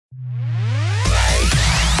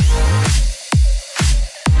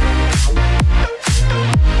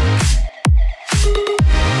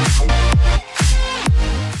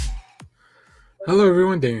Hello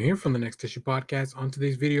everyone, Daniel here from the Next Issue Podcast. On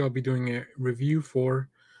today's video, I'll be doing a review for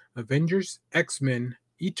Avengers X-Men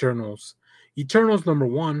Eternals. Eternals number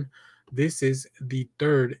 1. This is the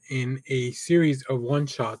third in a series of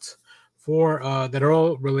one-shots for that are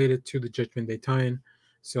all related to the Judgment Day tie-in.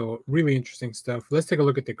 So really interesting stuff. Let's take a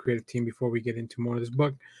look at the creative team before we get into more of this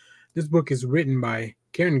book. This book is written by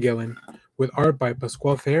Karen Gillan with art by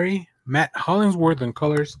Pasquale Ferry, Matt Hollingsworth on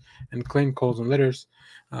colors, and Clint Coles on letters.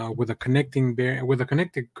 With a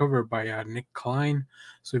connected cover by Nick Klein.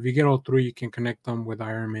 So if you get all three, you can connect them with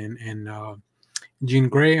Iron Man and Jean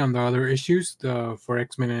Grey on the other issues for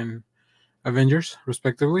X-Men and Avengers,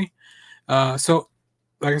 respectively. So,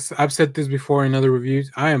 like I've said this before in other reviews,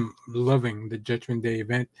 I am loving the Judgment Day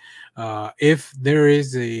event. If there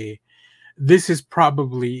is this is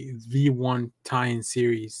probably the one tie-in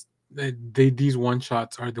series. These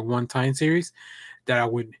one-shots are the one tie-in series that I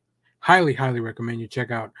would highly recommend you check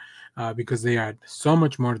out because they add so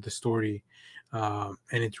much more to the story and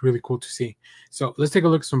it's really cool to see. So let's take a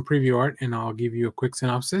look at some preview art and I'll give you a quick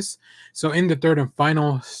synopsis. So in the third and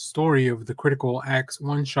final story of the Critical A.X.E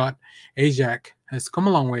one-shot, Ajak has come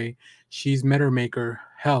a long way. She's met her maker.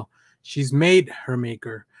 Hell, she's made her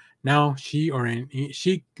maker. Now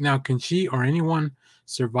can she or anyone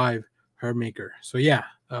survive her maker? So yeah,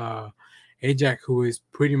 Ajak, who is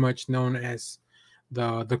pretty much known as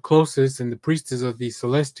the closest and the priestess of the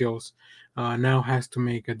Celestials, now has to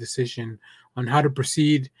make a decision on how to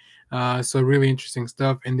proceed. So really interesting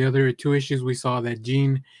stuff. In the other two issues, we saw that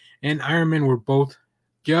Jean and Iron Man were both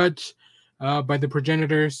judged by the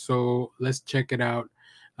progenitors. So let's check it out.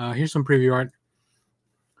 Here's some preview art.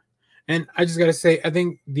 And I just got to say, I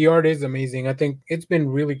think the art is amazing. I think it's been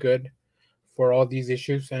really good for all these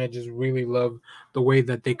issues, and I just really love the way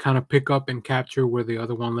that they kind of pick up and capture where the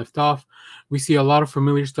other one left off. We see a lot of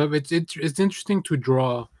familiar stuff. It's interesting to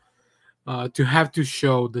draw, to have to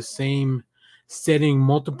show the same setting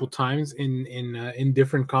multiple times in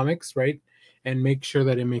different comics, right? And make sure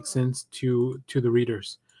that it makes sense to the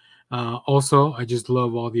readers. Also, I just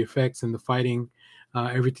love all the effects and the fighting,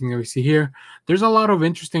 everything that we see here. There's a lot of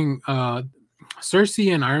interesting.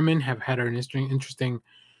 Cersei and Iron Man have had an interesting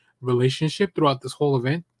relationship throughout this whole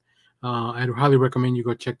event. I'd highly recommend you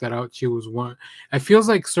go check that out. She was one. It feels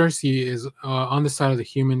like Cersei is on the side of the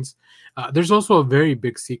humans. There's also a very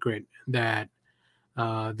big secret that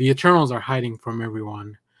the Eternals are hiding from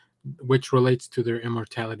everyone, which relates to their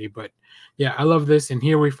immortality. But yeah, I love this. And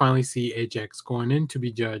here we finally see Ajax going in to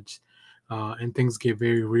be judged, and things get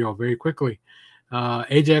very real very quickly.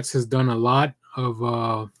 Ajax has done a lot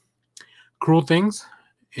of cruel things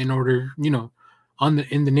in order,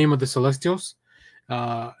 in the name of the Celestials,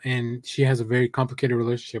 and she has a very complicated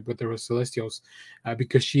relationship with the Celestials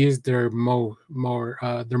because she is their most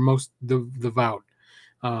devout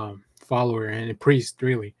follower and a priest,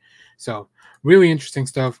 really. So really interesting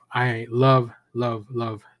stuff. I love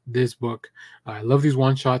this book. I love these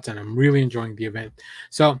one shots, and I'm really enjoying the event.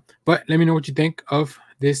 So, but let me know what you think of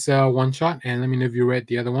this one shot, and let me know if you read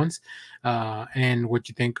the other ones and what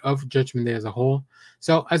you think of Judgment Day as a whole.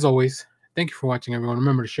 So, as always, thank you for watching, everyone.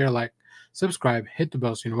 Remember to share, like, subscribe, hit the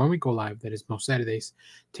bell so you know when we go live. That is most Saturdays,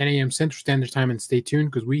 10 a.m. Central Standard Time. And stay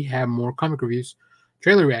tuned because we have more comic reviews,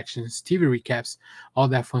 trailer reactions, TV recaps, all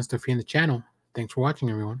that fun stuff here in the channel. Thanks for watching,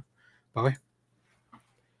 everyone. Bye-bye.